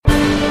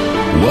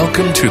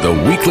Welcome to the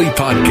weekly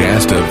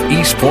podcast of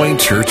East Point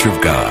Church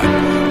of God.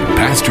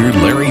 Pastor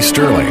Larry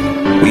Sterling.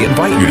 We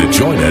invite you to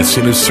join us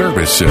in a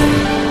service soon.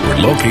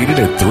 We're located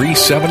at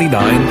 379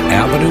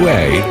 Avenue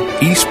A,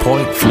 East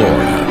Point,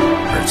 Florida.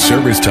 Our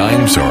service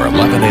times are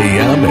 11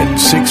 a.m. and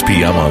 6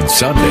 p.m. on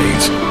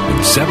Sundays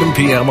and 7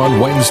 p.m.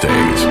 on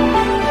Wednesdays.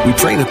 We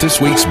pray that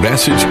this week's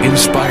message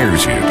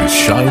inspires you to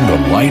shine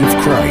the light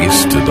of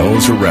Christ to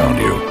those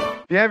around you.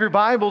 If you have your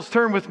Bibles,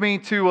 turn with me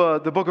to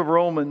the book of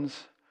Romans.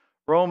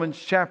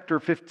 Romans chapter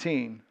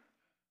 15.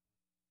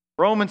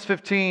 Romans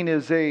 15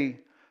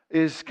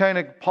 is kind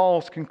of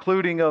Paul's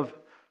concluding of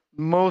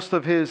most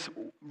of his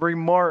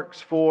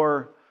remarks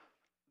for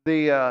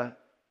the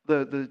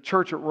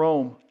church at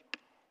Rome.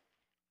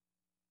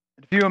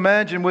 If you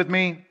imagine with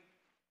me,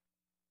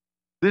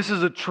 this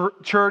is a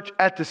church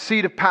at the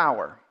seat of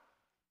power.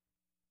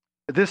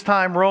 At this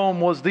time,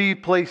 Rome was the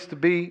place to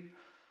be.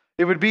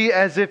 It would be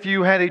as if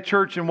you had a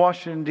church in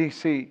Washington,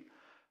 D.C.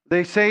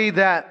 They say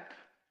that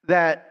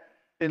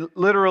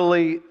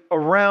literally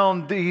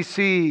around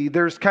D.C.,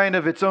 there's kind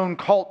of its own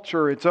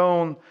culture, its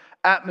own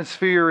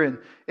atmosphere,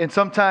 and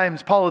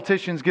sometimes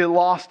politicians get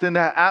lost in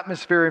that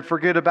atmosphere and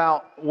forget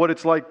about what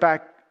it's like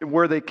back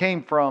where they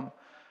came from.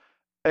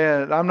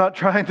 And I'm not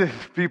trying to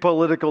be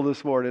political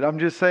this morning. I'm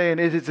just saying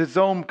it is its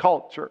own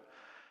culture.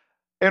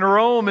 And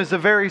Rome is the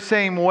very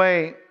same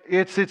way.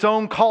 It's its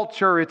own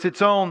culture. It's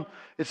its own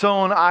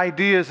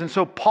ideas. And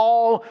so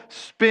Paul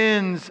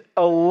spends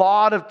a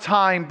lot of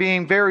time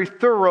being very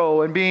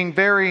thorough and being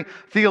very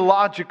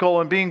theological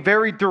and being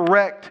very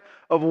direct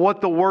of what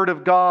the Word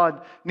of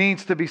God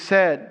needs to be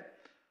said.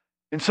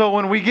 And so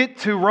when we get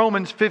to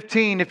Romans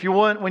 15, if you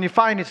want, when you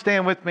find it,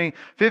 stand with me.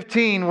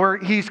 15, where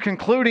he's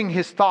concluding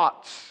his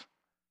thoughts.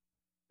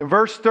 In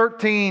verse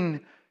 13,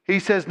 he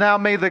says, "Now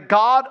may the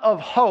God of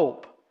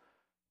hope,"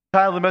 the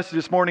title of the message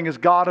this morning is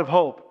God of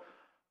Hope.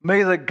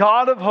 "May the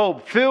God of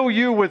hope fill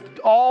you with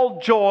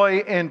all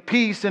joy and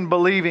peace in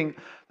believing,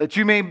 that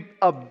you may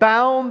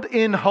abound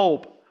in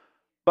hope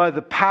by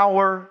the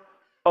power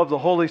of the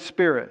Holy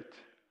Spirit."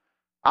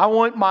 I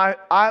want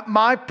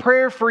my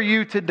prayer for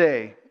you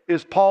today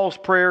is Paul's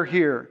prayer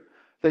here,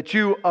 that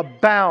you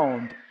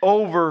abound,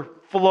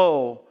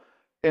 overflow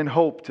in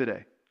hope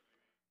today.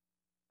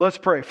 Let's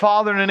pray.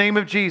 Father, in the name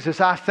of Jesus,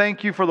 I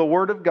thank you for the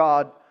Word of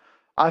God.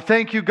 I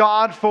thank you,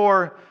 God,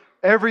 for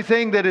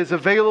everything that is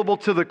available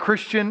to the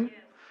Christian,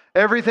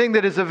 everything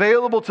that is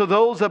available to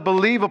those that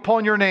believe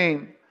upon your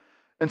name.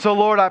 And so,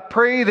 Lord, I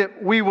pray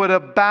that we would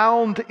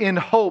abound in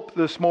hope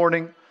this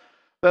morning.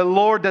 That,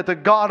 Lord, that the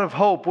God of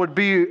hope would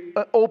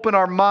open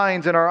our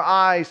minds and our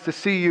eyes to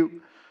see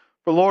you.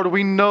 For, Lord,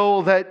 we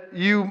know that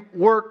you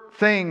work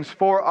things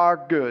for our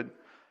good.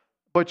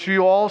 But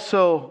you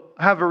also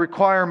have a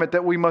requirement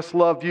that we must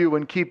love you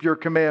and keep your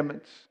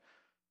commandments.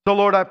 So,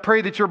 Lord, I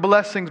pray that your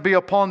blessings be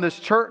upon this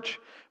church,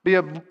 be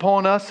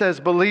upon us as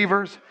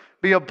believers,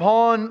 be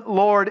upon,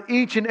 Lord,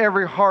 each and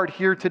every heart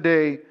here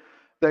today,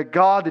 that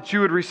God, that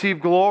you would receive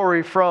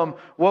glory from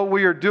what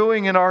we are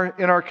doing in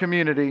our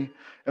community.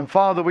 And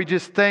Father, we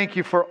just thank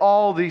you for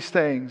all these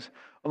things.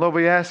 Lord,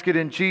 we ask it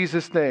in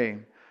Jesus'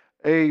 name.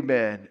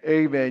 Amen.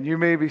 Amen. You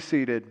may be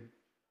seated.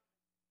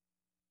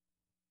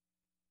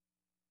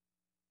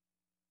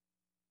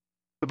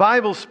 The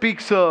Bible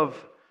speaks of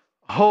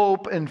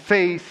hope and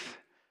faith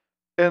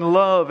and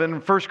love in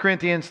 1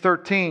 Corinthians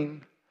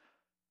 13.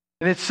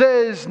 And it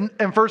says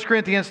in 1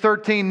 Corinthians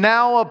 13,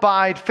 "Now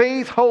abide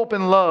faith, hope,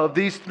 and love,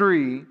 these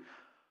three,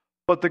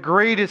 but the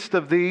greatest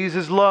of these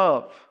is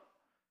love."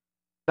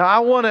 Now I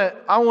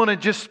want to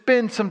just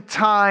spend some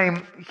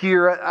time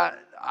here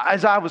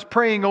as I was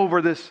praying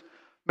over this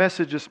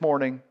message this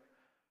morning.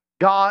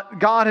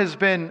 God has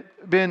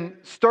been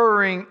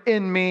stirring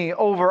in me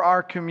over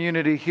our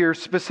community here.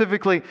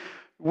 Specifically,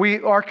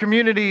 our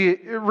community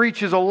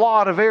reaches a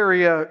lot of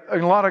area, a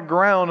lot of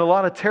ground, a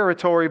lot of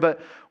territory, but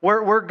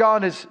where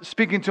God is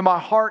speaking to my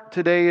heart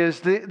today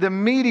is the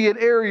immediate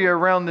area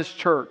around this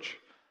church.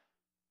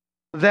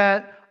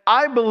 That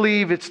I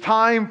believe it's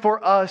time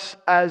for us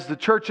as the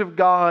Church of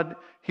God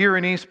here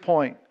in East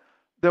Point,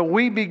 that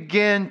we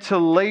begin to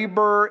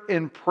labor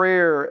in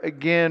prayer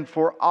again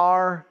for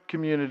our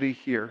community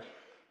here.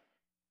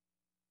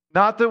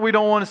 Not that we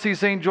don't want to see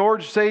St.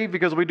 George saved,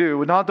 because we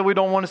do. Not that we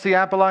don't want to see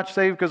Appalachia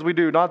saved, because we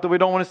do. Not that we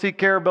don't want to see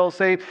Carabel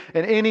saved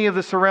and any of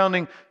the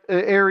surrounding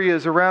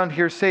areas around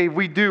here saved.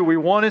 We do. We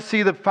want to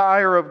see the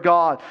fire of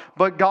God.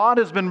 But God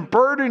has been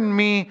burdening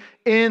me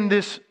in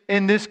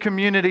this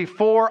community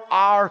for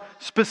our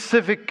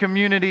specific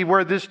community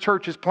where this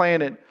church is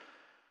planted.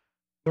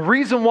 The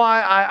reason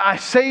why I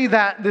say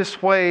that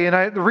this way,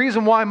 and the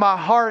reason why my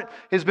heart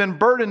has been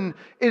burdened,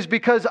 is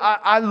because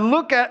I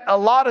look at a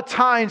lot of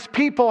times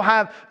people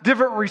have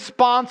different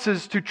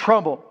responses to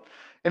trouble.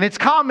 And it's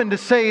common to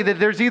say that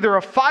there's either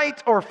a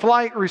fight or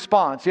flight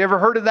response. You ever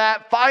heard of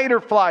that? Fight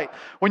or flight.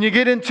 When you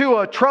get into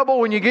a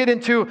trouble, when you get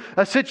into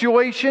a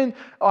situation,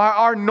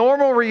 our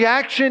normal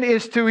reaction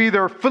is to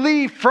either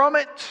flee from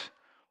it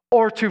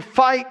or to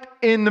fight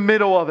in the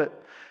middle of it.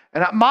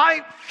 And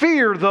my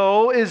fear,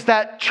 though, is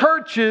that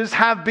churches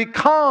have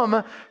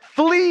become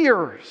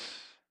fleers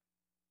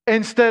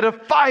instead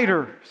of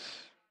fighters.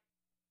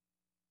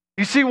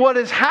 You see, what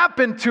has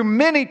happened to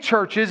many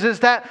churches is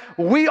that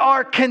we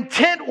are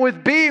content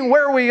with being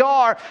where we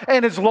are,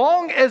 and as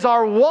long as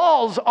our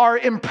walls are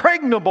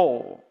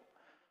impregnable,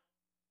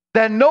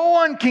 that no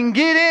one can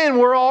get in,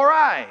 we're all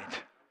right.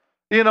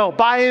 You know,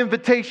 by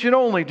invitation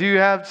only. Do you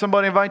have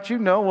somebody invite you?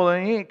 No, well,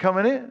 then he ain't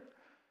coming in.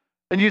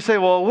 And you say,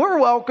 well, we're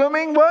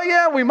welcoming. Well,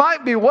 yeah, we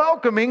might be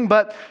welcoming,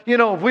 but, you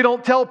know, if we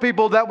don't tell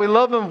people that we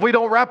love them, if we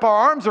don't wrap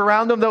our arms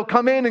around them, they'll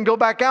come in and go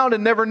back out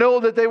and never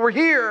know that they were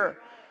here.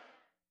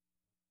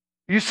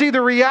 You see,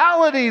 the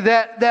reality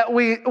that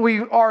we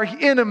are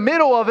in the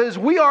middle of is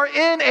we are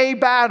in a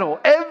battle.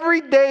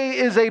 Every day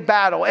is a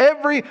battle.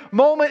 Every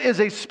moment is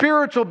a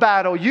spiritual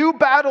battle. You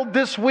battled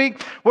this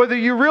week, whether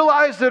you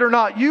realized it or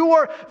not.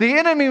 The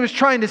enemy was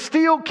trying to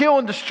steal, kill,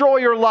 and destroy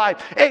your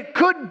life. It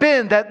could have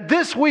been that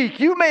this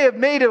week you may have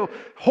made a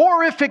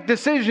horrific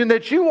decision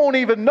that you won't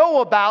even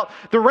know about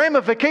the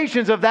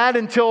ramifications of that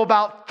until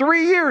about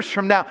 3 years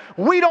from now.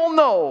 We don't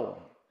know.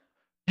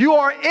 You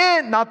are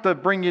in, not to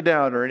bring you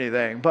down or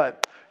anything,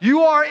 but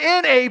you are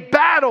in a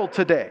battle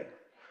today.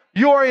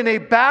 You are in a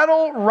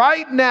battle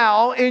right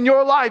now in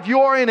your life.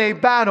 You are in a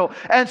battle.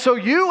 And so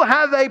you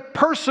have a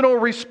personal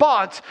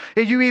response.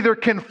 You either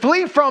can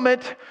flee from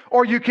it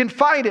or you can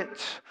fight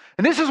it.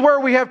 And this is where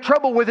we have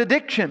trouble with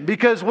addiction,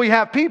 because we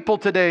have people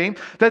today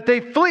that they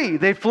flee.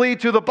 They flee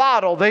to the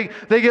bottle. They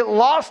get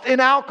lost in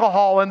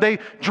alcohol, and they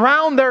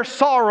drown their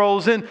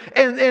sorrows in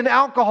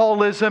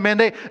alcoholism,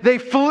 and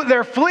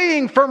they're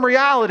fleeing from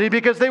reality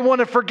because they want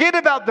to forget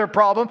about their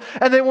problem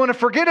and they want to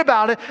forget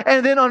about it.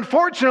 And then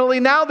unfortunately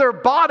now their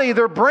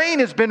brain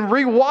has been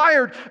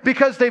rewired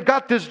because they've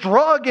got this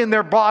drug in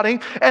their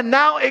body, and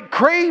now it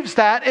craves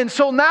that. And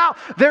so now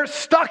they're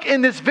stuck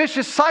in this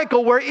vicious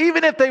cycle where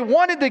even if they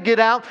wanted to get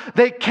out,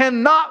 they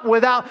cannot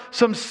without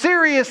some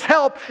serious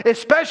help,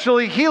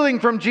 especially healing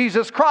from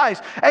Jesus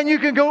Christ. And you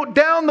can go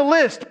down the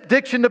list,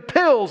 addiction to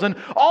pills and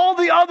all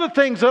the other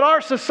things that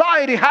our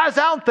society has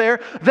out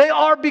there. They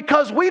are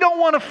because we don't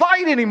want to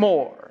fight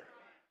anymore.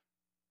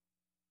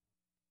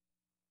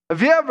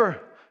 Have you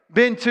ever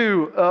been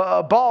to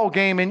a ball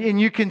game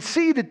and you can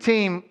see the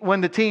team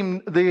when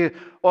the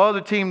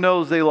other team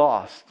knows they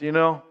lost, you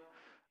know?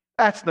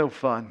 That's no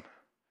fun.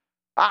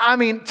 I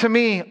mean, to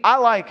me, I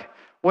like...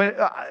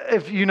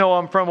 if you know,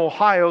 I'm from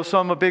Ohio, so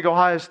I'm a big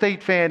Ohio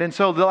State fan. And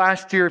so the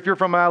last year, if you're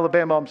from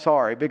Alabama, I'm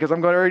sorry, because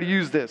I'm going to already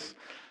use this.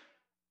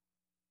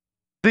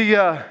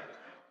 Sorry,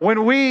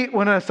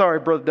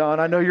 Brother Don,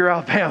 I know you're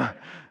Alabama.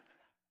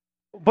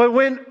 But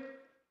when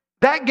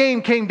that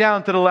game came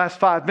down to the last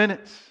 5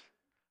 minutes,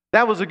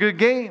 that was a good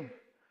game.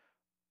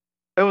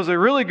 It was a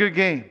really good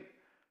game.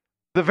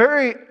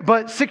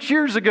 But 6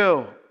 years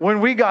ago,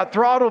 when we got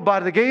throttled by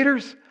the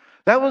Gators,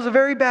 that was a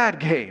very bad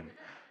game.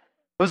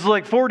 It was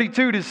like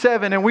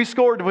 42-7, and we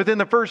scored within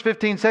the first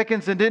 15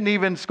 seconds and didn't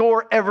even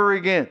score ever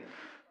again.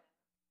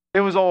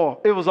 It was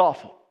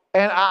awful.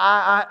 And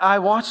I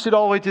watched it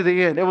all the way to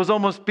the end. It was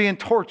almost being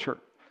torture.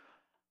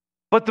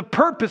 But the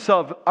purpose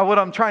of what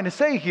I'm trying to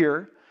say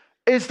here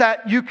is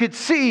that you could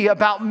see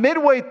about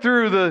midway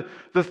through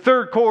the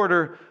third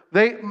quarter,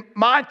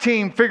 my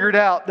team figured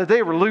out that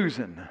they were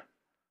losing.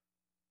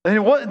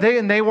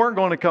 And they weren't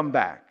going to come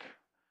back.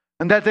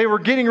 And that they were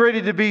getting ready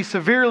to be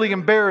severely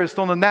embarrassed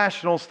on the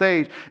national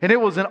stage. And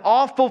it was an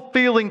awful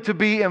feeling to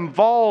be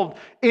involved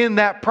in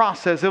that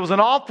process. It was an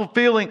awful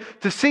feeling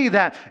to see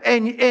that.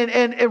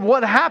 And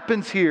what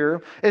happens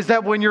here is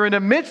that when you're in the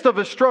midst of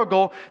a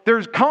struggle,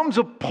 there comes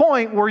a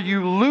point where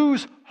you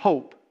lose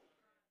hope.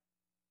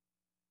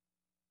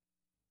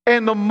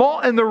 And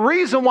the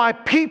reason why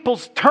people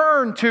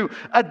turn to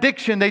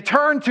addiction, they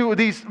turn to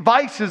these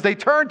vices, they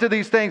turn to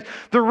these things,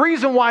 the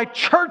reason why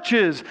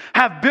churches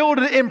have built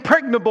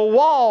impregnable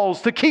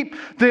walls to keep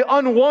the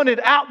unwanted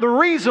out, the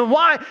reason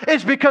why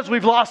is because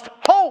we've lost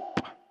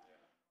hope.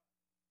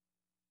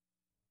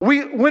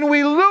 When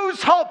we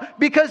lose hope,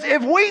 because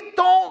if we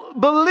don't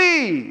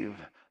believe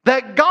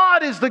that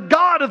God is the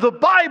God of the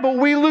Bible,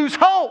 we lose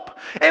hope.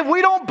 If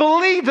we don't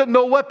believe that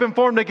no weapon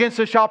formed against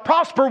us shall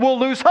prosper, we'll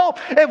lose hope.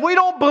 If we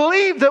don't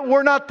believe that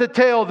we're not the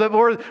tail, that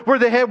we're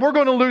the head, we're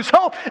going to lose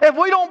hope. If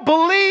we don't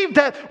believe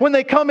that when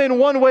they come in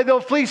one way,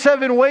 they'll flee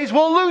 7 ways,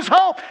 we'll lose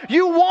hope.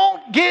 You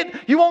won't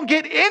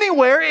get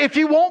anywhere if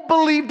you won't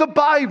believe the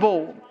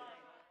Bible.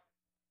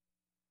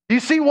 You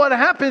see, what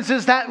happens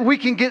is that we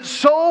can get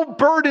so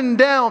burdened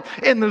down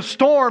in the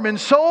storm and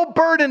so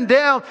burdened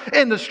down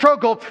in the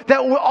struggle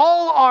that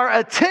all our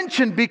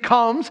attention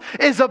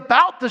is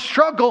about the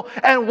struggle.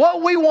 And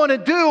what we want to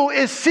do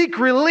is seek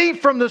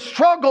relief from the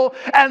struggle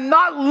and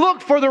not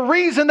look for the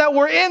reason that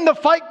we're in the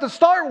fight to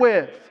start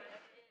with.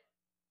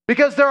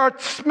 Because there are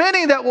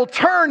many that will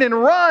turn and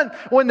run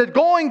when the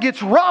going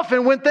gets rough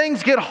and when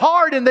things get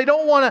hard and they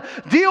don't want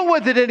to deal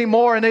with it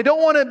anymore and they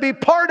don't want to be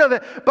part of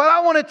it. But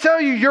I want to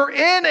tell you, you're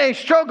in a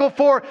struggle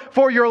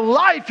for your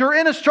life. You're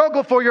in a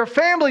struggle for your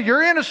family.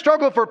 You're in a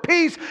struggle for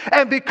peace.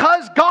 And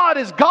because God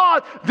is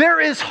God, there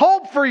is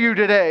hope for you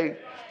today.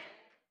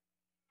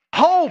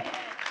 Hope.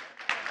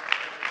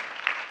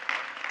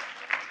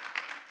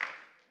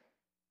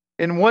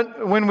 And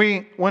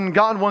when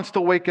God wants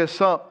to wake us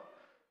up,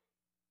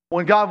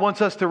 when God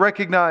wants us to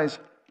recognize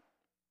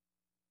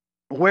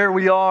where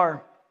we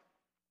are,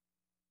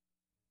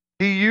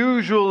 He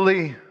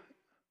usually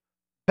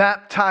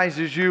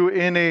baptizes you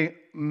in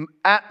an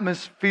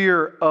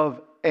atmosphere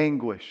of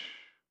anguish.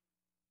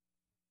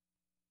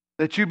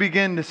 That you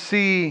begin to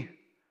see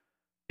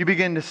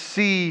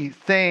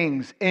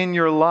things in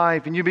your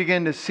life, and you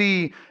begin to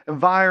see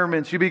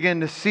environments, you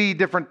begin to see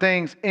different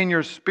things in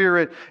your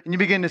spirit, and you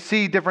begin to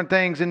see different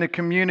things in the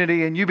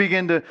community, and you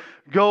begin to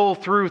go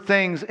through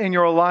things in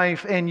your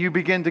life, and you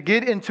begin to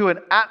get into an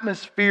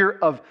atmosphere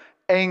of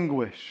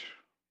anguish.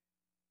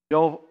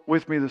 Y'all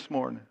with me this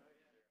morning?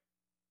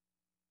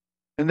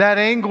 And that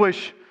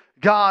anguish,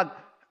 God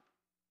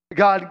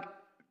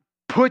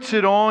puts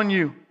it on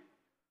you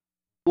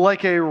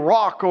like a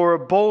rock or a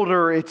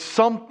boulder. It's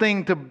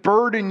something to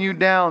burden you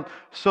down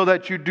so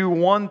that you do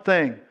one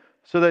thing,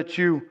 so that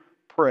you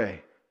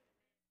pray.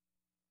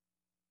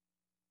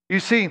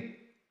 You see,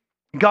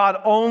 God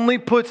only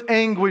puts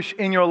anguish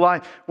in your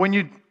life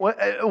when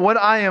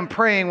I am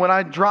praying, when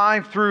I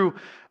drive through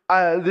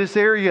this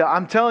area.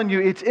 I'm telling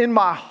you, it's in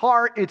my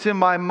heart, it's in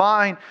my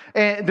mind,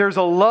 and there's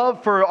a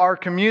love for our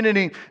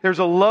community. There's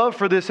a love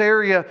for this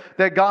area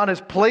that God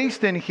has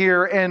placed in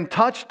here and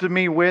touched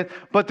me with,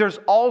 but there's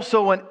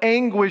also an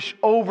anguish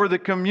over the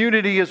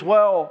community as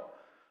well.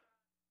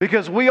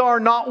 Because we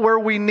are not where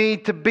we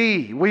need to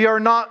be. We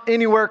are not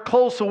anywhere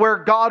close to where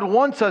God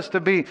wants us to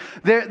be.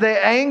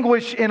 The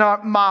anguish in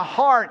my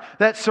heart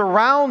that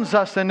surrounds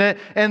us and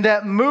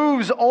that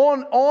moves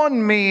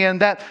on me, and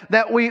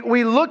that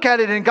we look at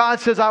it and God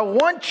says, I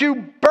want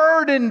you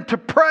burdened to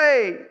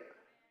pray.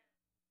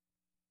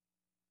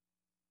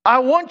 I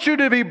want you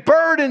to be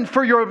burdened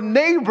for your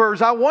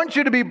neighbors. I want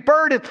you to be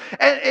burdened.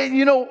 And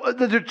you know,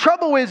 the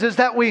trouble is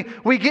that we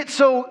get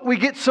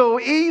so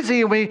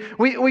easy, and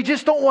we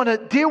just don't want to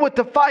deal with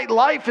the fight.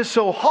 Life is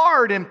so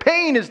hard and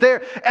pain is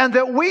there, and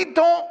that we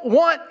don't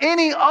want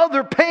any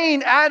other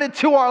pain added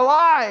to our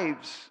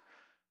lives.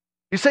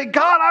 You say,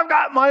 God, I've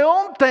got my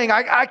own thing.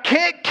 I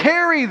can't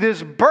carry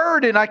this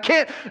burden. I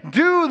can't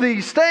do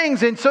these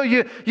things. And so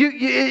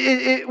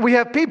we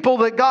have people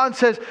that God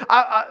says,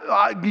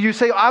 you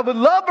say, I would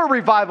love a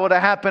revival to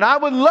happen. I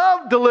would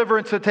love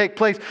deliverance to take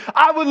place.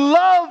 I would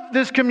love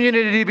this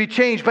community to be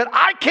changed. But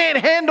I can't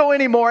handle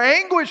any more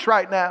anguish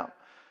right now.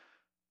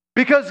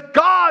 Because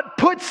God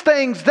puts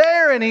things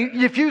there, and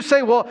if you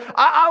say, well,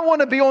 I want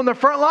to be on the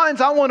front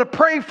lines, I want to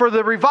pray for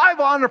the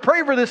revival, I want to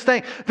pray for this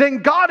thing, then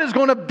God is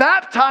going to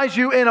baptize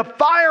you in a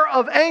fire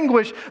of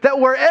anguish that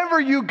wherever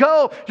you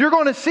go, you're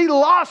going to see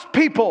lost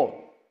people.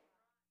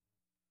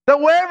 That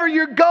wherever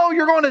you go,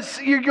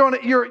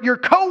 your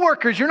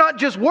coworkers, you're not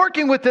just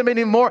working with them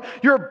anymore.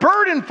 You're a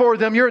burden for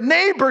them. Your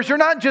neighbors, you're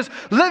not just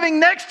living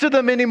next to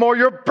them anymore.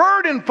 You're a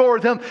burden for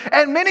them.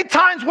 And many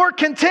times we're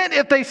content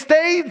if they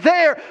stay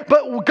there.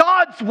 But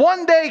God's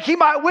one day, He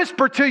might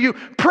whisper to you,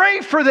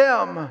 pray for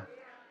them.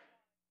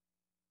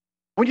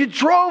 When you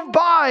drove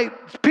by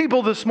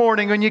people this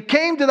morning, when you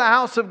came to the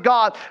house of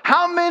God,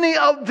 how many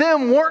of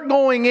them weren't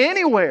going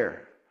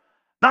anywhere?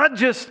 Not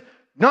just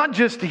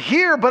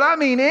here, but I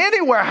mean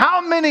anywhere.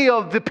 How many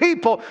of the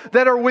people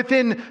that are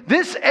within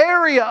this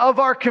area of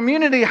our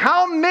community,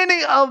 how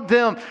many of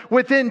them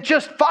within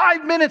just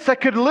 5 minutes that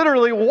could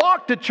literally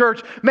walk to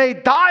church may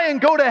die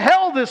and go to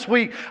hell this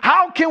week?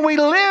 How can we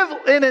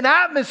live in an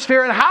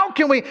atmosphere, and how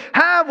can we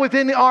have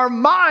within our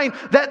mind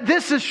that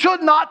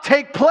should not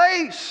take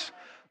place?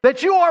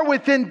 That you are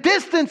within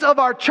distance of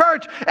our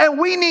church, and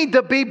we need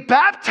to be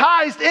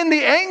baptized in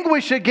the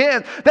anguish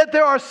again. That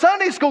there are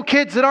Sunday school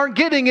kids that aren't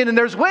getting it, and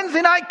there's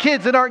Wednesday night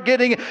kids that aren't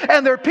getting it,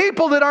 and there are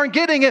people that aren't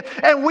getting it,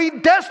 and we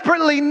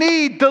desperately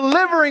need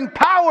delivering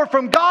power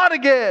from God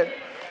again.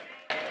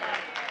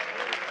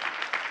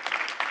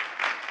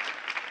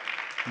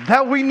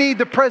 That we need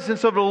the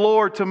presence of the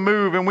Lord to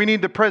move, and we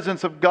need the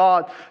presence of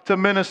God to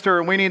minister,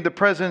 and we need the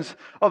presence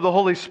of the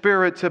Holy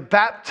Spirit to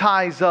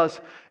baptize us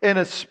in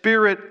a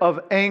spirit of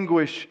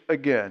anguish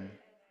again.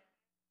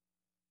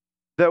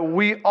 That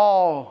we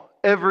all,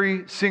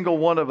 every single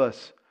one of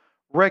us,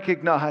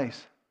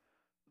 recognize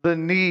the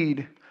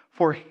need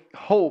for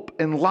hope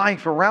and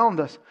life around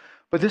us.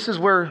 But this is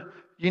where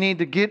you need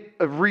to get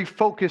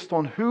refocused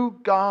on who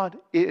God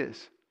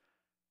is.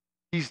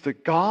 He's the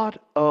God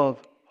of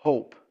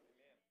hope.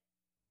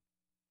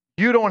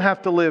 You don't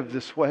have to live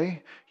this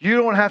way. You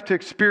don't have to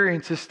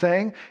experience this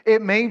thing.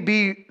 It may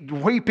be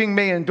weeping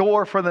may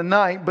endure for the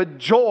night, but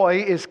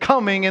joy is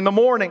coming in the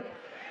morning.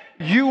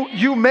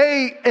 You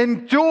may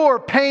endure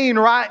pain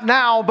right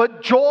now,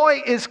 but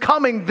joy is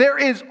coming. There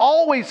is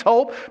always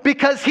hope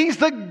because He's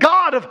the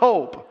God of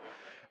hope.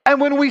 And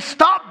when we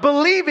stop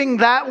believing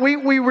that, we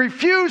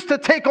refuse to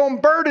take on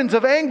burdens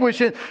of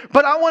anguish.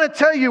 But I want to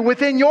tell you,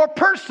 within your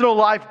personal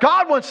life,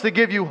 God wants to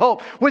give you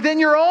hope. Within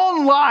your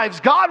own lives,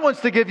 God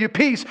wants to give you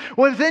peace.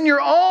 Within your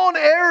own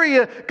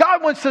area,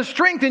 God wants to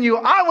strengthen you.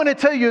 I want to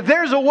tell you,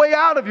 there's a way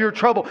out of your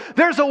trouble.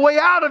 There's a way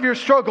out of your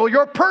struggle,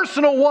 your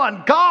personal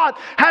one. God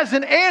has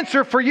an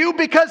answer for you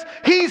because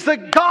He's the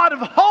God of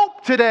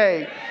hope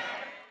today.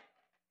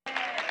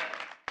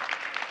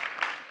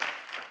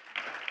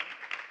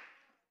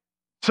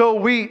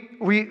 So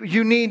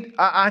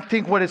I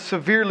think what is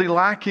severely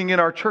lacking in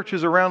our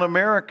churches around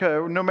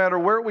America, no matter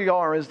where we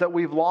are, is that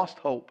we've lost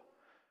hope.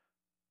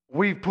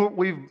 We've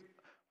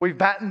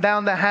battened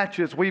down the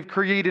hatches. We've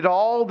created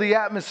all the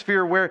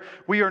atmosphere where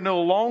we are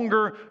no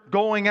longer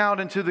going out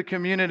into the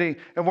community,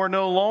 and we're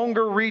no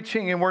longer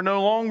reaching, and we're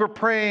no longer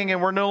praying, and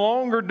we're no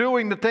longer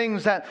doing the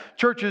things that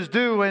churches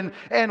do, and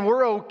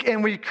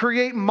we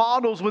create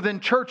models within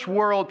church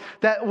world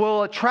that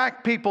will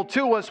attract people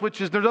to us,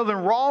 which is, there's nothing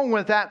wrong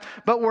with that,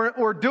 but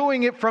we're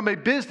doing it from a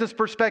business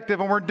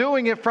perspective, and we're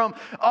doing it from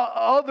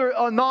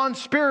a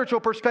non-spiritual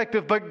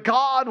perspective. But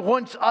God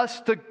wants us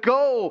to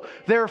go,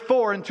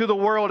 therefore, into the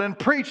world and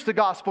preach the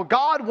gospel.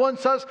 God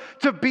wants us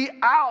to be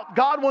out.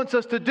 God wants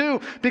us to do,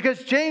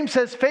 because James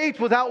says faith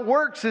without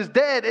works is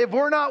dead. If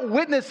we're not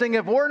witnessing,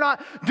 if we're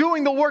not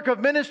doing the work of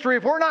ministry,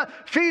 if we're not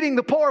feeding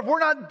the poor, if we're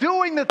not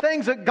doing the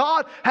things that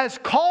God has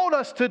called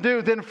us to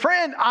do, then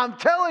friend, I'm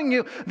telling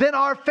you, then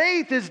our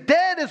faith is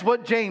dead, is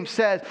what James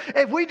says.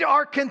 If we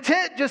are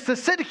content just to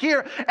sit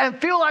here and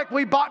feel like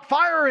we bought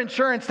fire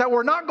insurance, that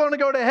we're not going to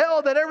go to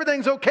hell, that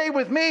everything's okay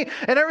with me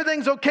and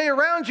everything's okay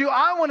around you,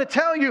 I want to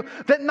tell you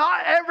that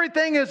not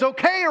everything is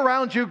okay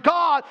around you.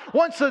 God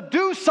wants to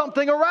do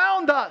something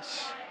around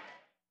us.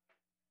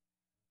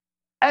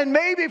 And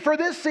maybe for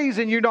this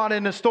season you're not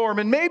in a storm,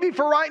 and maybe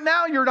for right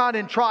now you're not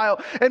in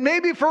trial, and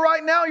maybe for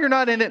right now you're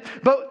not in it,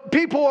 but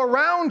people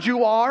around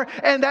you are,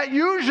 and that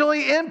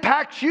usually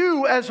impacts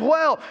you as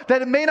well.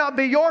 That it may not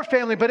be your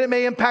family, but it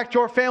may impact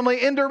your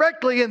family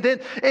indirectly, and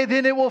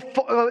then it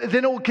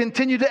will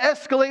continue to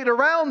escalate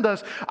around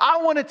us.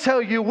 I want to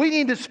tell you, we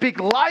need to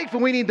speak life,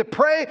 and we need to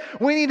pray.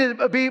 We need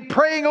to be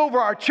praying over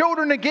our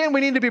children again.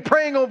 We need to be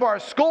praying over our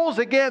schools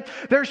again.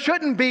 There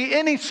shouldn't be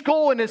any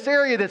school in this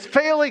area that's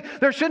failing.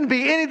 There shouldn't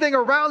be anything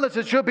around us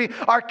that should be.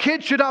 Our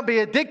kids should not be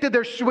addicted.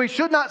 We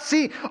should not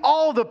see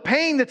all the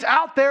pain that's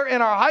out there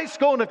in our high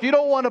school. And if you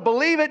don't want to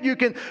believe it, you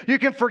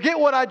can forget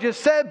what I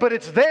just said, but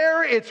it's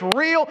there, it's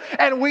real,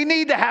 and we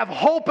need to have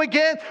hope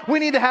again. We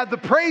need to have the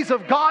praise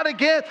of God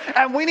again,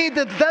 and we need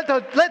to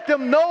let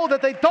them know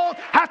that they don't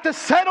have to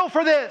settle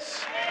for this.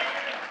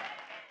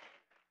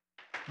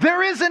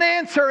 There is an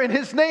answer, and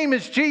His name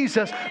is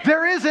Jesus.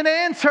 There is an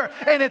answer,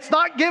 and it's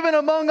not given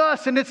among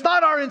us, and it's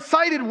not our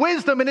incited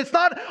wisdom, and it's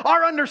not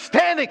our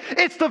understanding.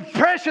 It's the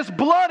precious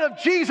blood of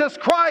Jesus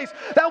Christ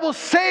that will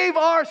save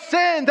our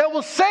sin, that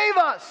will save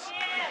us.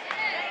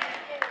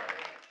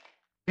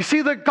 You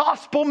see, the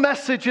gospel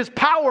message is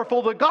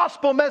powerful. The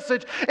gospel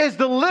message is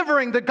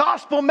delivering. The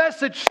gospel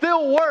message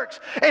still works.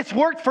 It's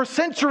worked for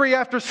century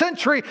after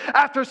century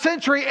after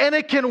century, and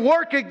it can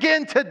work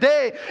again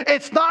today.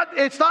 It's not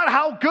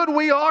how good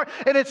we are,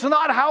 and it's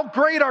not how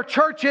great our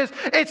church is.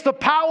 It's the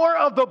power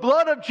of the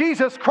blood of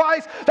Jesus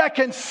Christ that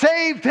can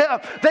save them.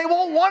 They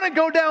won't want to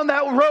go down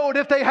that road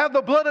if they have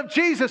the blood of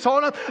Jesus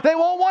on them. They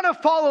won't want to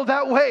follow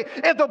that way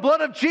if the blood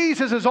of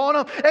Jesus is on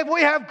them. If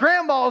we have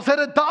grandmas that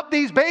adopt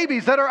these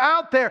babies that are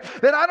out there,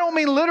 that I don't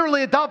mean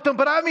literally adopt them,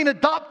 but I mean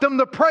adopt them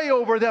to pray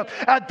over them.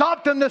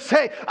 Adopt them to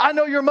say, I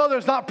know your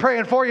mother's not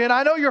praying for you, and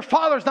I know your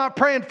father's not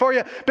praying for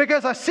you,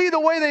 because I see the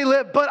way they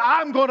live, but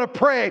I'm going to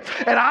pray,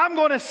 and I'm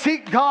going to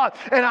seek God,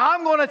 and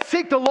I'm going to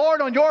seek the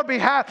Lord on your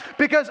behalf,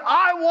 because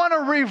I want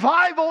a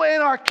revival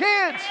in our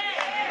kids.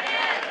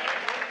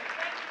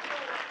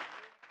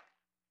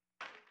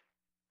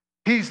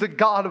 He's the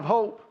God of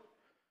hope.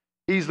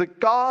 He's the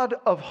God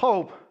of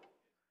hope,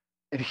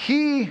 and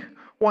He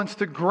wants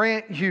to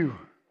grant you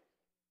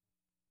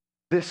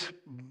this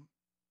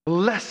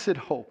blessed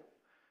hope.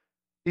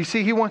 You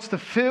see, He wants to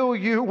fill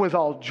you with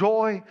all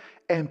joy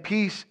and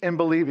peace in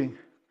believing.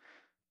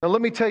 Now,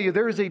 let me tell you,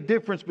 there is a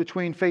difference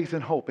between faith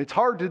and hope. It's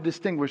hard to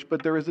distinguish,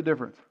 but there is a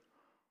difference.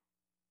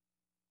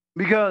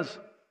 Because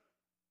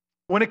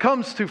when it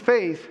comes to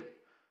faith,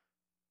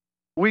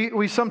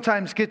 we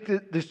sometimes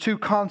get these two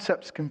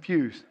concepts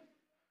confused.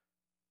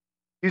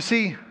 You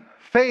see,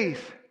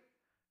 faith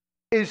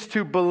is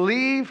to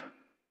believe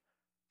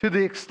to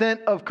the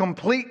extent of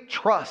complete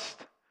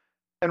trust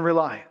and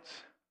reliance.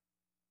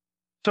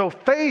 So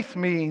faith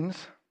means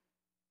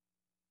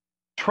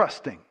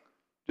trusting.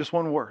 Just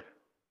one word.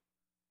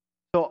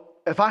 So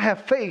if I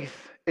have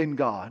faith in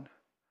God,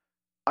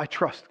 I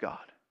trust God.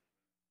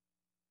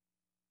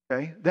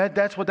 Okay?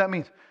 That's what that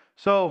means.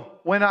 So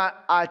when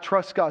I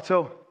trust God.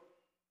 So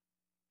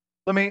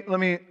let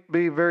me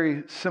be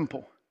very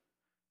simple.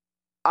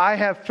 I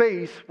have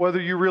faith, whether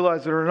you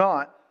realize it or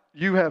not,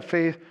 you have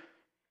faith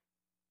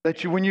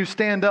that when you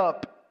stand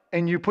up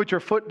and you put your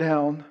foot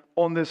down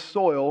on this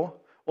soil,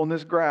 on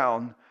this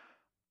ground,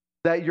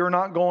 that you're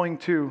not going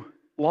to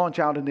launch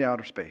out into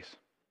outer space.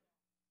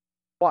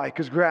 Why?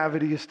 Because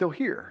gravity is still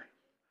here.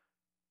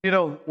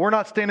 We're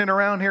not standing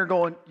around here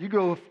going, you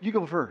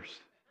go first.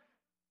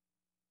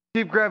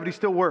 See if gravity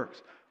still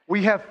works.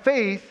 We have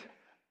faith,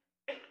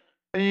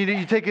 and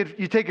you take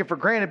it for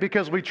granted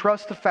because we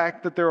trust the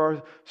fact that there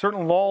are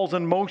certain laws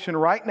in motion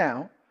right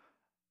now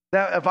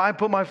that if I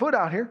put my foot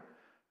out here,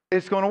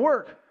 it's going to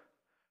work.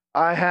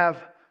 I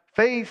have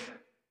faith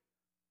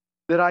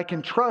that I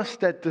can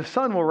trust that the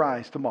sun will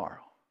rise tomorrow.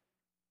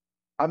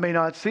 I may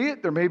not see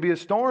it. There may be a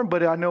storm,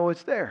 but I know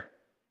it's there.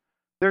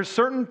 There's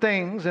certain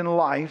things in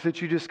life that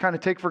you just kind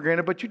of take for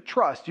granted, but you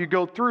trust. You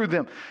go through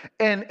them.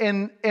 And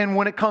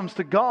when it comes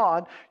to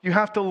God, you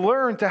have to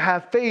learn to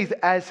have faith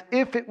as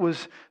if it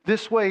was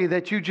this way,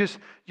 that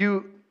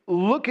you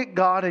look at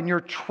God and you're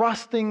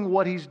trusting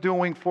what He's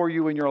doing for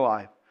you in your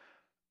life.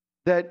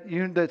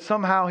 That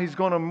somehow He's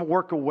going to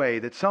work a way,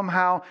 that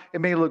somehow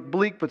it may look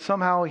bleak, but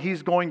somehow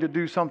He's going to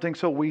do something,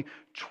 so we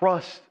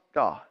trust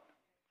God.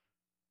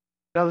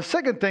 Now, the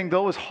second thing,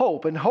 though, is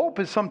hope. And hope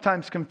is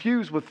sometimes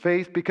confused with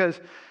faith because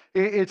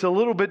it's a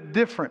little bit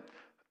different.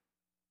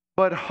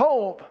 But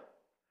hope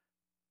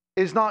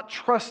is not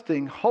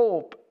trusting.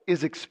 Hope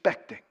is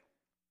expecting.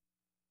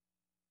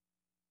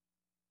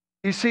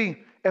 You see,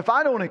 if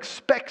I don't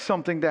expect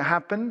something to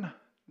happen,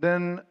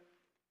 then,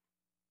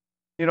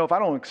 if I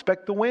don't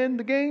expect to win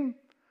the game,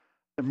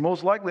 then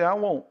most likely I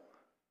won't.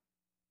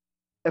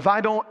 If I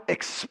don't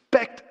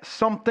expect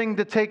something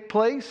to take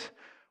place,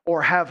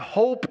 or have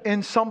hope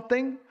in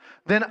something,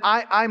 then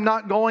I'm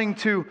not going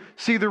to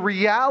see the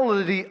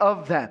reality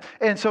of that.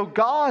 And so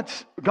God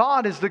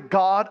is the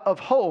God of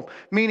hope,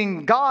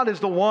 meaning God is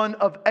the one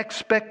of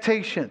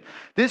expectation.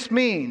 This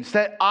means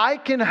that I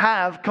can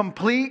have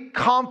complete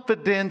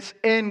confidence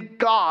in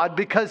God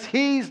because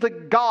He's the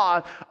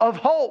God of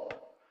hope.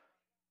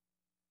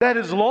 That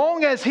as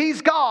long as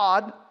He's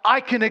God,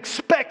 I can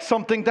expect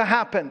something to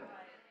happen.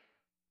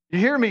 You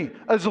hear me?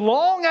 As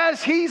long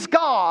as He's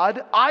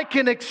God, I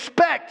can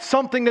expect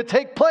something to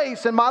take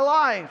place in my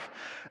life.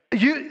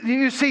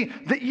 You see,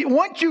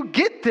 once you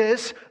get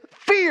this,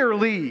 fear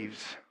leaves.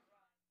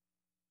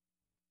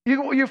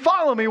 You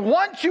follow me?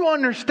 Once you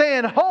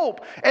understand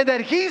hope and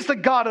that He's the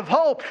God of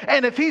hope,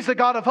 and if He's the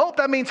God of hope,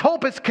 that means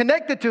hope is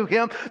connected to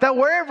Him, that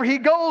wherever He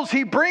goes,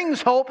 He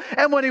brings hope.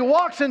 And when He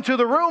walks into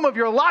the room of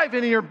your life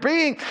and in your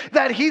being,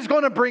 that He's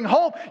going to bring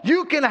hope,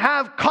 you can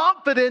have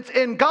confidence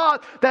in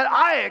God that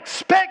I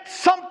expect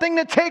something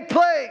to take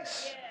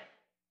place.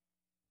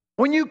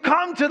 When you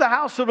come to the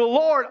house of the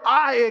Lord,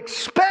 I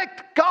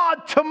expect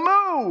God to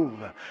move.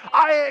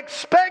 I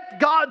expect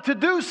God to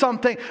do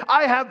something.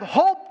 I have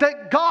hope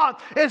that God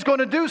is going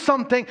to do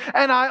something.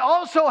 And I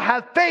also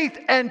have faith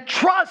and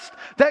trust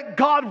that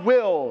God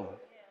will.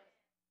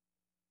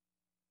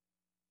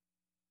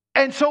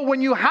 And so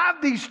when you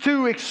have these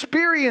two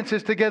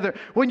experiences together,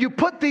 when you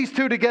put these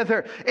two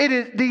together, it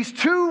is these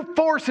two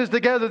forces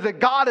together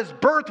that God has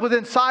birthed within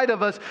inside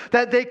of us,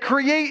 that they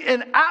create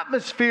an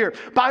atmosphere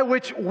by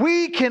which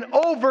we can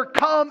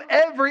overcome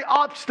every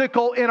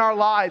obstacle in our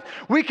lives.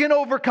 We can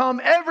overcome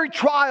every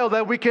trial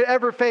that we could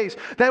ever face.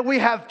 That we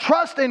have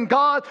trust in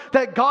God,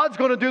 that God's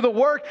going to do the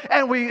work,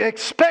 and we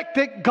expect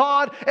that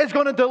God is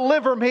going to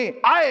deliver me.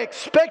 I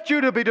expect you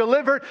to be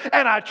delivered,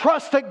 and I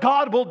trust that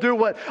God will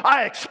do it.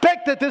 I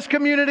expect that this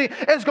community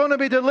is going to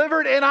be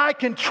delivered, and I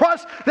can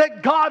trust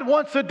that God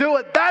wants to do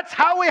it. That's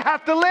how we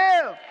have to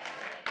live.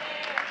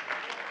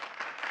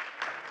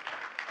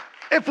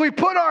 If we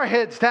put our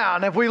heads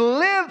down, if we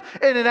live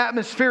in an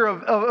atmosphere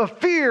of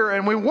fear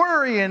and we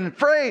worry and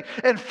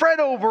fret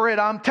over it,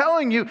 I'm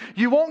telling you,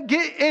 you won't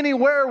get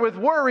anywhere with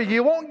worry.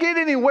 You won't get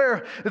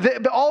anywhere.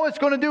 All it's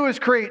going to do is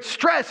create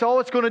stress. All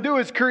it's going to do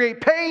is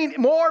create pain,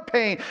 more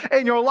pain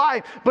in your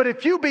life. But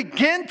if you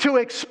begin to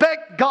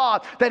expect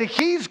God that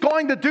He's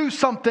going to do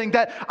something,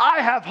 that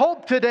I have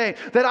hope today,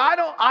 that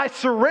I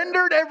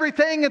surrendered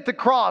everything at the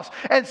cross.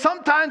 And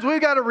sometimes we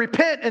got to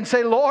repent and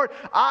say, Lord,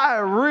 I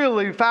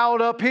really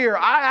fouled up here.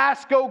 I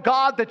ask, oh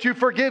God, that you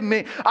forgive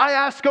me. I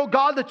ask, oh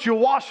God, that you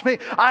wash me.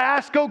 I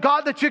ask, oh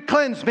God, that you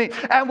cleanse me.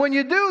 And when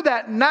you do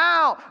that,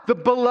 now, the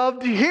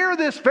beloved, you hear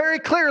this very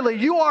clearly.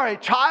 You are a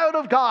child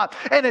of God.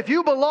 And if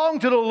you belong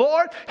to the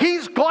Lord,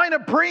 He's going to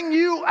bring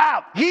you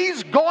out.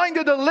 He's going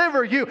to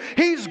deliver you.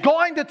 He's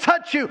going to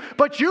touch you.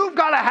 But you've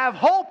got to have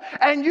hope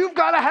and you've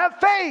got to have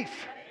faith.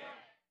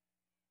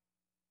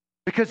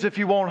 Because if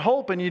you won't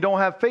hope and you don't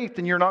have faith,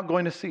 then you're not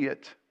going to see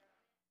it.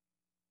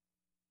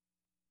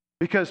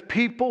 Because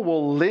people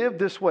will live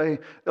this way.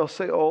 They'll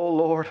say, oh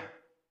Lord,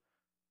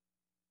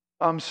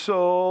 I'm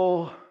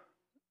so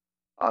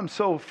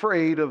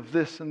afraid of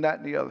this and that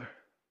and the other.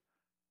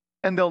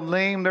 And they'll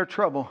name their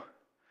trouble.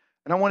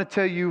 And I want to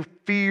tell you,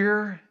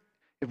 fear,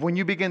 when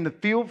you begin to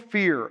feel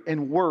fear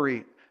and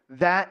worry,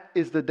 that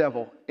is the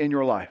devil in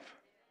your life.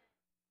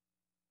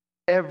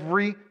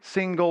 Every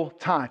single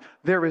time.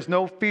 There is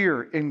no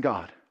fear in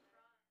God.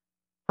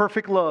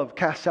 Perfect love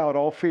casts out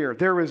all fear.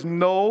 There is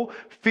no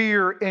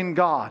fear in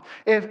God.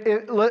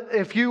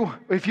 If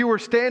you were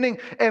standing,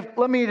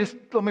 let me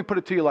put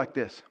it to you like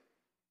this.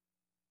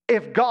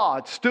 If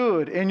God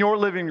stood in your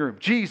living room,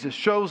 Jesus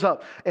shows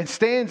up and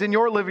stands in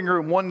your living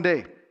room one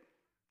day,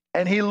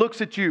 and he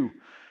looks at you,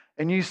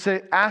 and you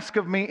say, ask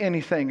of me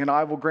anything, and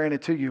I will grant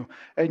it to you.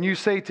 And you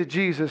say to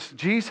Jesus,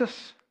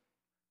 Jesus,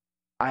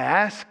 I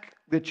ask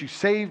that you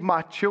save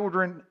my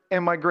children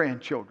and my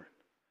grandchildren.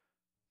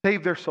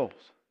 Save their souls.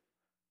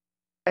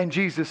 And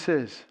Jesus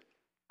says,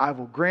 I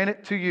will grant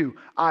it to you.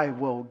 I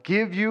will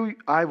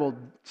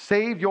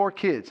save your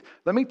kids.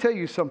 Let me tell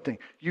you something.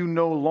 You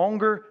no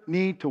longer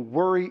need to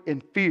worry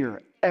and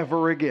fear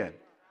ever again.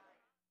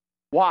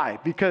 Why?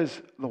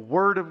 Because the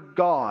Word of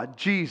God,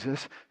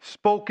 Jesus,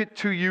 spoke it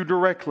to you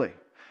directly.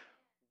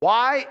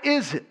 Why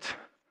is it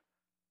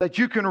that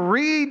you can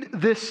read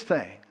this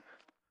thing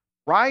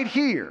right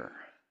here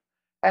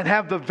and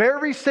have the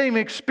very same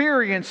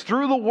experience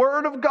through the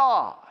Word of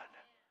God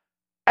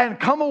and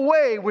come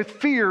away with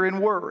fear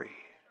and worry?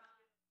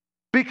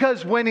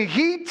 Because when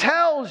He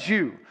tells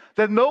you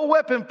that no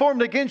weapon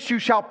formed against you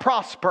shall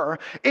prosper,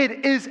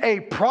 it is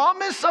a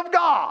promise of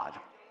God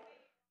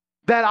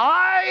that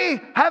I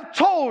have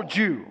told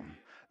you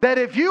that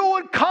if you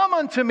would come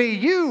unto me,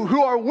 you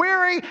who are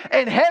weary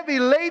and heavy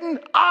laden,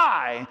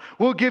 I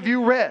will give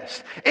you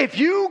rest. If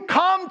you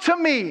come to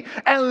me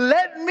and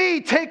let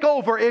me take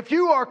over, if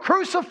you are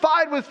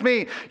crucified with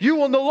me, you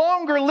will no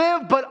longer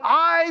live, but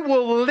I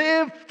will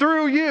live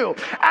through you.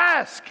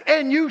 Ask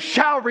and you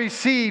shall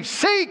receive.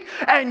 Seek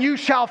and you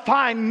shall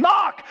find.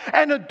 Knock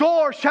and the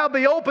door shall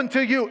be open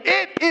to you.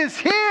 It is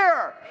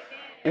here.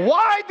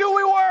 Why do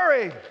we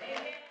worry?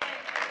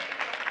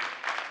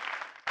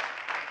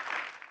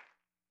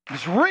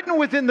 It's written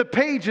within the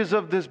pages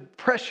of this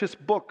precious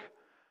book,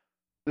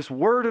 this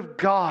Word of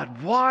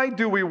God. Why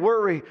do we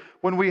worry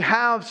when we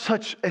have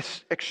such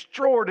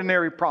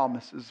extraordinary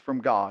promises from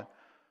God?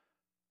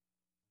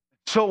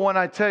 So when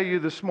I tell you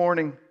this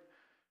morning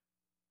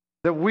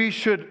that we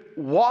should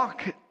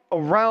walk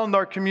around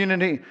our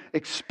community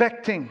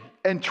expecting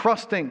and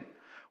trusting,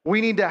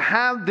 we need to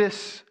have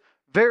this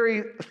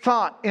very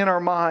thought in our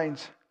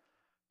minds.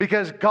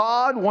 Because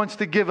God wants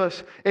to give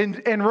us,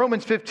 in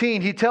Romans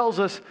 15, He tells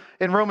us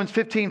in Romans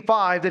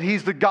 15:5 that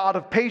He's the God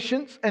of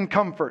patience and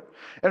comfort.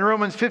 In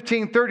Romans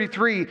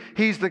 15:33,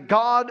 He's the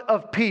God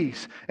of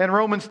peace. In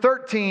Romans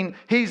 13,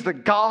 He's the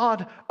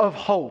God of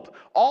hope.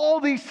 All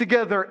these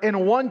together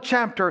in one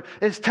chapter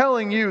is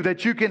telling you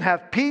that you can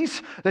have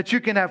peace, that you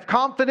can have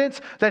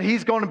confidence, that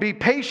He's going to be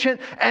patient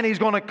and He's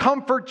going to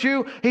comfort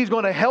you. He's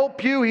going to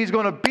help you. He's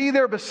going to be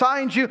there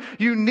beside you.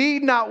 You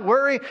need not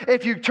worry.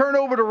 If you turn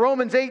over to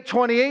Romans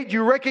 8:28,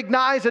 you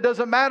recognize it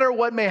doesn't matter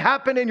what may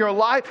happen in your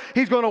life.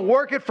 He's going to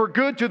work it for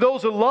good to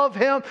those who love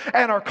Him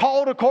and are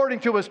called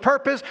according to His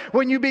purpose.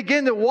 When you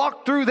begin to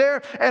walk through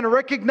there and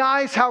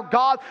recognize how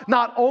God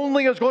not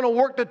only is going to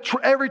work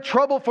every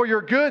trouble for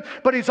your good,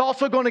 but He's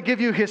also going to give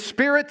you His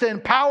Spirit to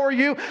empower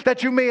you,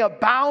 that you may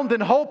abound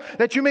in hope,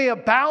 that you may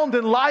abound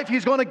in life.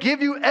 He's going to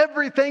give you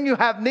everything you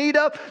have need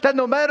of, that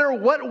no matter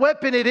what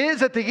weapon it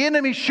is that the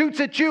enemy shoots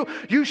at you,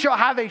 you shall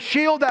have a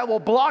shield that will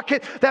block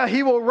it, that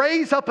He will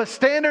raise up a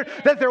standard,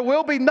 that there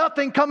will be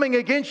nothing coming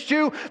against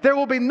you. There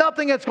will be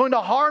nothing that's going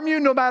to harm you.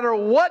 No matter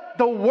what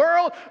the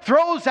world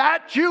throws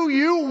at you,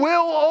 you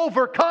will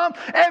overcome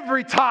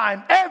every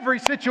time, every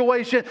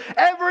situation,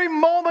 every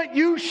moment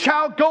you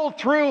shall go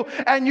through,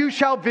 and you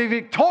shall be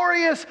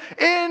victorious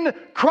in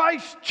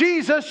Christ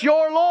Jesus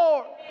your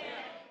Lord.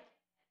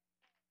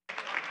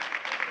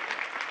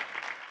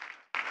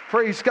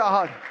 Praise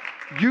God.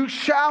 You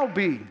shall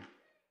be.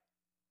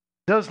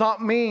 Does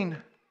not mean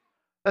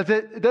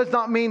it does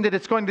not mean that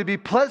it's going to be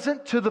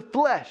pleasant to the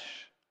flesh.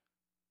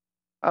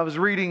 I was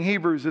reading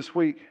Hebrews this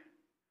week,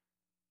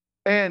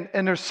 and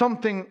there's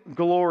something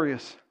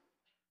glorious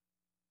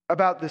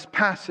about this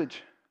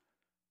passage.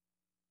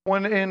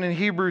 When in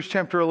Hebrews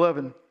chapter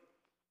 11,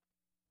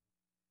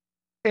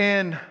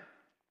 and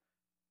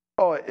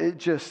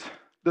the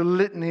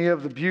litany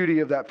of the beauty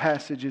of that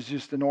passage is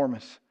just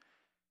enormous.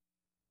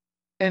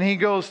 And he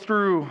goes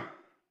through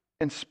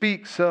and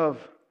speaks of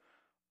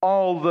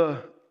all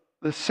the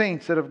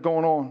saints that have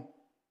gone on.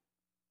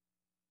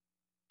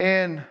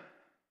 And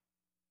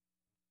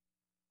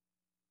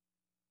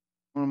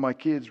one of my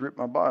kids ripped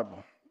my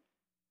Bible.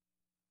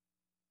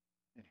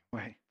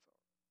 Anyway,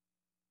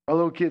 my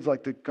little kids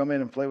like to come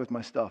in and play with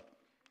my stuff.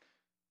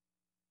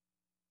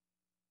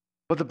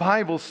 But the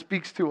Bible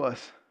speaks to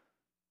us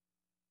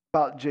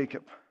about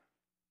Jacob.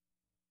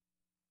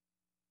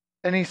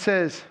 And he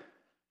says,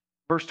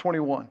 verse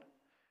 21, he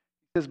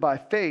says, by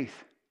faith,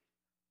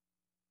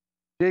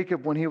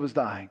 Jacob, when he was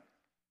dying,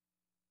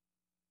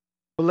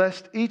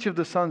 blessed each of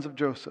the sons of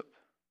Joseph.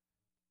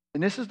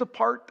 And this is the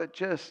part that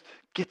just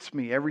gets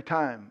me every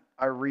time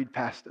I read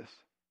past this.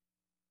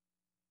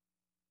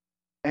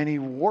 And he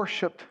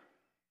worshiped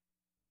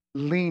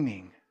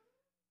leaning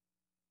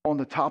on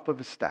the top of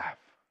his staff.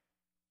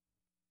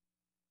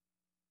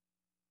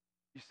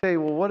 You say,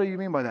 well, what do you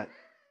mean by that?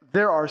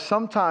 There are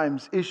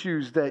sometimes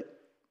issues that,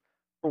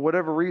 for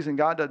whatever reason,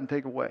 God doesn't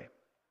take away.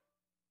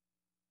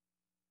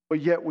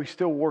 But yet we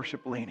still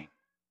worship leaning.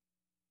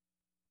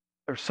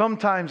 There's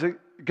sometimes that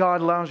God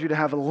allows you to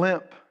have a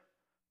limp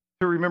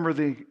to remember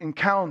the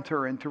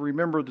encounter and to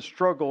remember the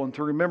struggle and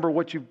to remember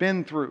what you've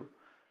been through.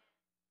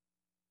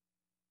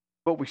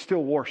 But we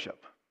still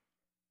worship.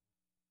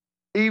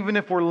 Even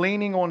if we're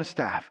leaning on a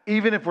staff,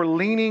 even if we're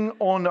leaning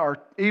on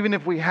even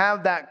if we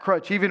have that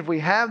crutch, even if we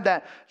have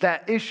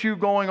that issue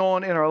going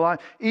on in our life,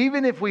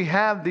 even if we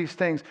have these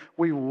things,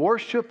 we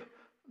worship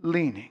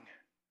leaning.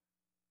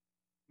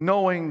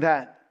 Knowing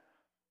that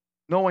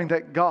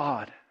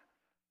God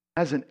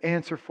has an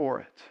answer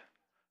for it.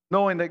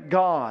 Knowing that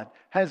God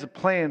has a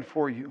plan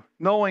for you.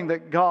 Knowing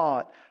that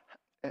God,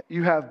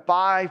 you have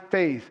by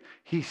faith,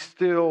 He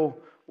still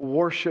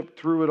worshiped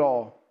through it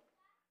all.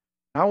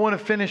 I want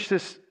to finish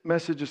this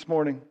message this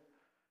morning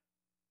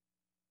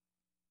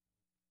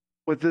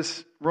with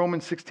this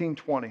Romans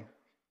 16:20.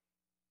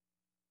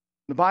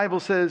 The Bible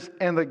says,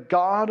 "And the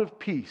God of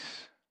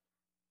peace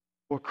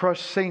will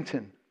crush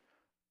Satan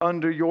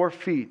under your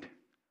feet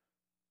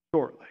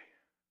shortly."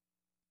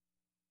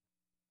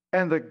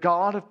 And the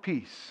God of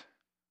peace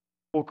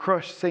will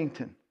crush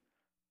Satan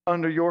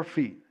under your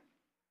feet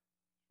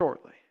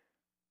shortly.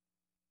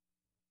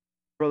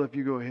 Brother, if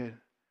you go ahead.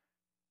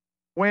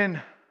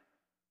 When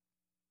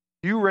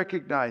you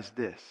recognize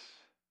this,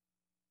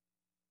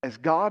 as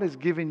God has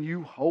given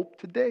you hope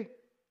today,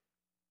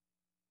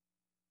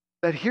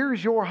 that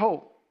here's your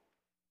hope.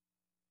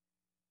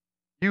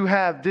 You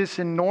have this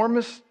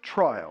enormous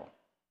trial.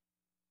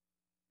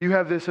 You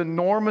have this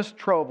enormous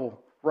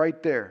trouble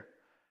right there.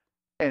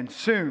 And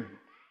soon,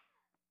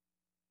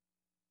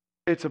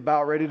 it's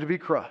about ready to be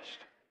crushed.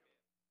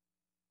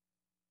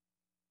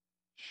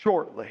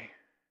 Shortly.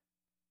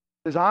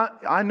 Because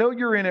I know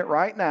you're in it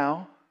right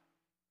now.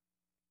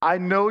 I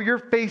know you're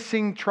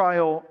facing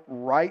trial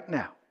right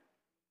now.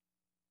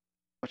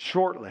 But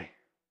shortly,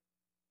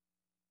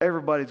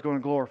 everybody's going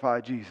to glorify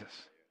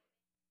Jesus.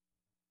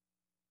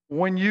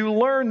 When you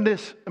learn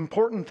this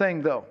important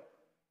thing, though,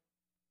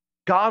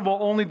 God will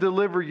only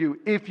deliver you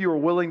if you are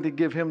willing to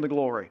give Him the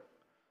glory.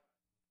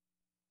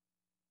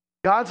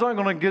 God's not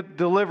going to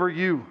deliver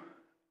you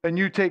and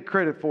you take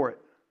credit for it.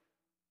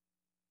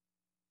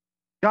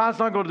 God's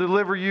not going to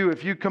deliver you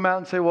if you come out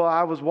and say, well,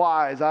 I was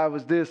wise, I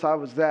was this, I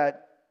was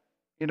that.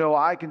 You know,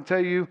 I can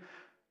tell you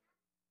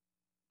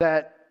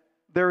that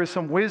there is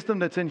some wisdom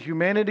that's in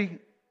humanity.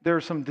 There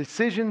are some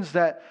decisions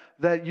that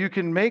you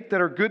can make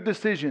that are good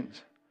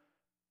decisions.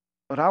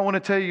 But I want to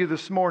tell you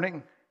this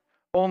morning,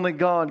 only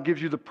God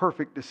gives you the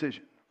perfect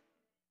decision.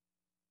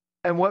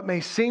 And what may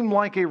seem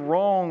like a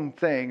wrong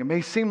thing, it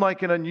may seem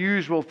like an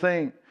unusual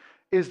thing,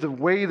 is the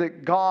way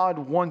that God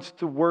wants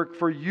to work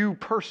for you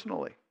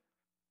personally.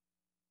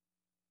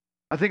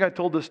 I think I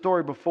told this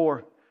story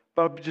before,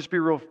 but I'll just be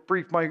real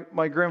brief.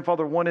 My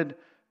grandfather wanted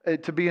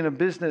to be in a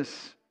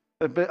business.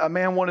 A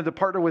man wanted to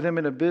partner with him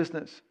in a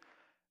business.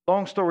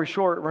 Long story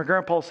short, my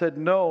grandpa said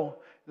no.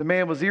 The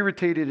man was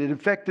irritated. It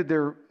infected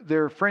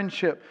their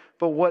friendship.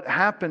 But what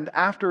happened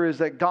after is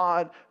that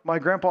my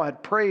grandpa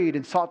had prayed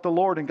and sought the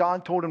Lord, and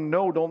God told him,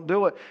 no, don't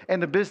do it.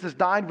 And the business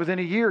died within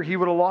a year. He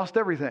would have lost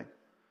everything.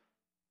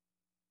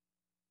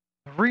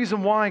 The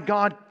reason why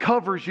God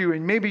covers you,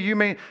 and maybe you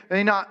may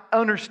not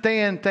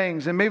understand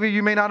things, and maybe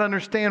you may not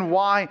understand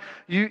why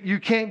you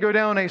can't go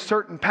down a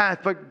certain path,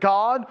 but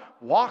God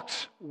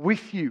walks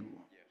with you.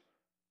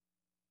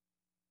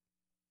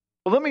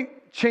 Well, let me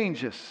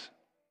change this.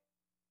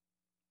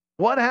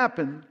 What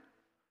happened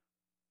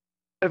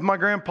if my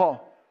grandpa,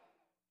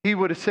 he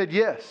would have said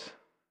yes?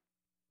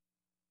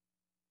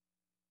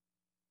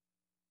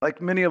 Like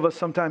many of us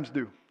sometimes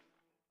do.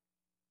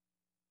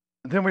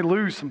 And then we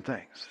lose some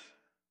things.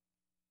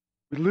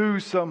 We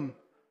lose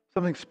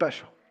something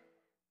special.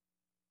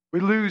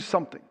 We lose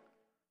something.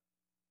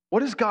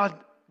 What does God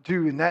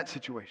do in that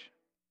situation?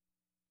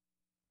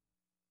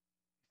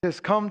 He says,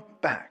 come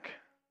back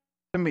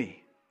to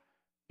me,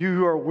 you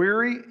who are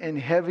weary and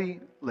heavy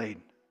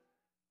laden.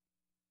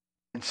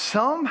 And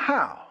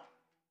somehow,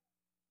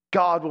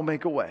 God will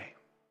make a way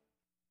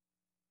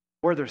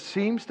where there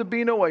seems to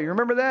be no way. You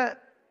remember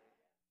that?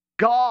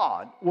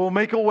 God will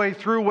make a way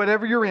through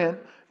whatever you're in.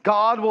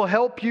 God will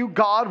help you.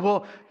 God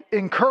will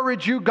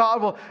encourage you.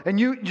 God will, and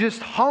you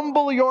just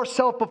humble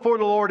yourself before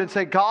the Lord and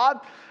say, God,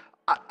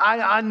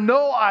 I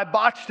know I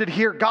botched it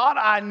here. God,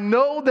 I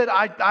know that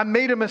I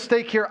made a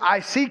mistake here. I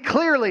see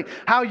clearly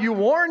how you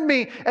warned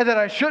me and that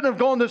I shouldn't have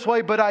gone this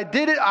way, but I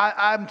did it.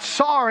 I'm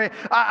sorry.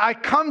 I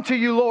come to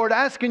you, Lord,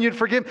 asking you to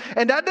forgive.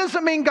 And that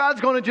doesn't mean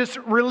God's going to just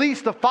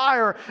release the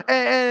fire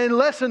and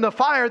lessen the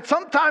fire.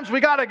 Sometimes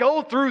we got to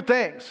go through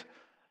things.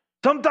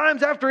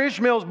 Sometimes after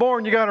Ishmael's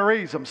born, you got to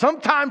raise him.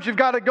 Sometimes you've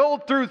got to go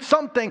through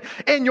something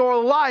in your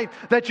life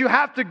that you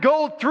have to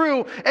go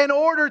through in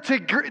order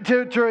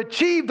to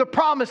achieve the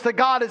promise that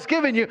God has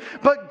given you.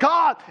 But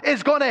God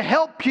is going to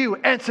help you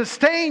and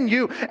sustain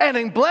you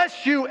and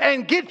bless you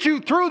and get you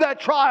through that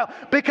trial,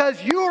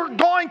 because you're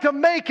going to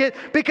make it,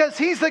 because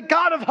He's the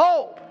God of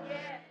hope.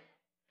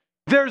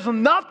 There's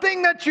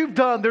nothing that you've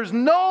done. There's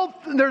no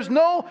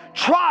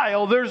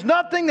trial. There's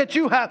nothing that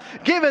you have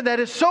given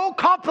that is so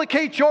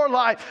complicates your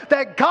life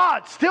that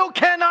God still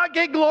cannot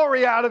get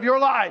glory out of your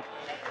life.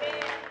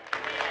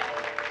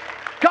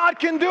 God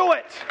can do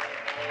it.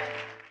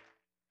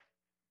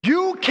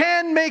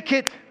 can make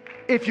it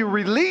if you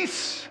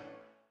release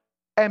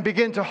and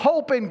begin to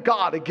hope in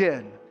God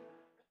again.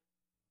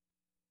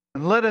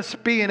 And let us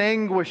be in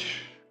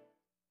anguish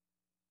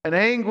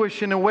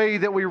in a way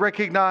that we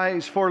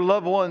recognize for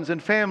loved ones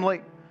and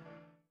family,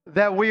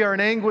 that we are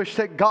in anguish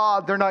that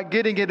God, they're not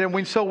getting it,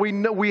 and so we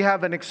know we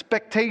have an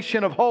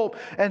expectation of hope,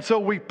 and so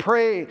we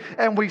pray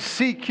and we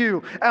seek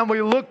you and we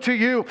look to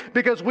you,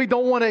 because we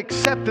don't want to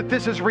accept that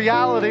this is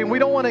reality, and we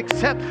don't want to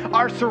accept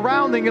our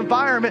surrounding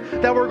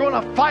environment, that we're going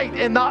to fight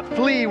and not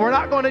flee. We're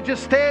not going to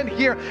just stand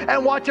here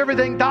and watch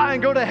everything die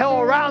and go to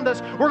hell around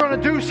us. We're going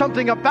to do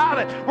something about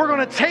it. We're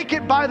going to take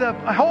it by the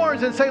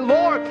horns and say,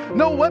 Lord,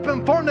 no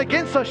weapon formed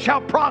against us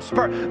shall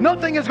prosper.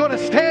 Nothing is going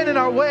to stand in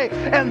our way.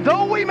 And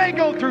though we may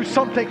go through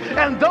something,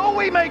 and though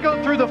we may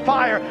go through the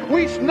fire,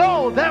 we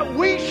know that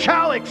we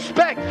shall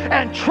expect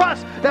and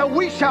trust that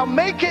we shall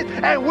make it,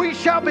 and we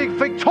shall be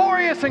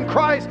victorious in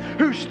Christ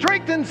who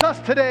strengthens us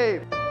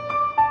today.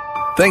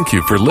 Thank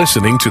you for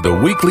listening to the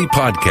weekly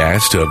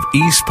podcast of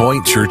East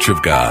Point Church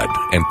of God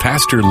and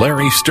Pastor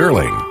Larry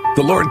Sterling.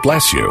 The Lord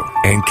bless you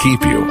and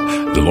keep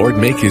you. The Lord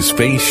make His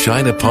face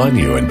shine upon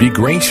you and be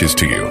gracious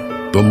to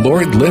you. The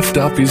Lord lift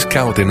up His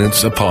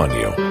countenance upon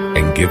you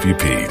and give you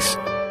peace.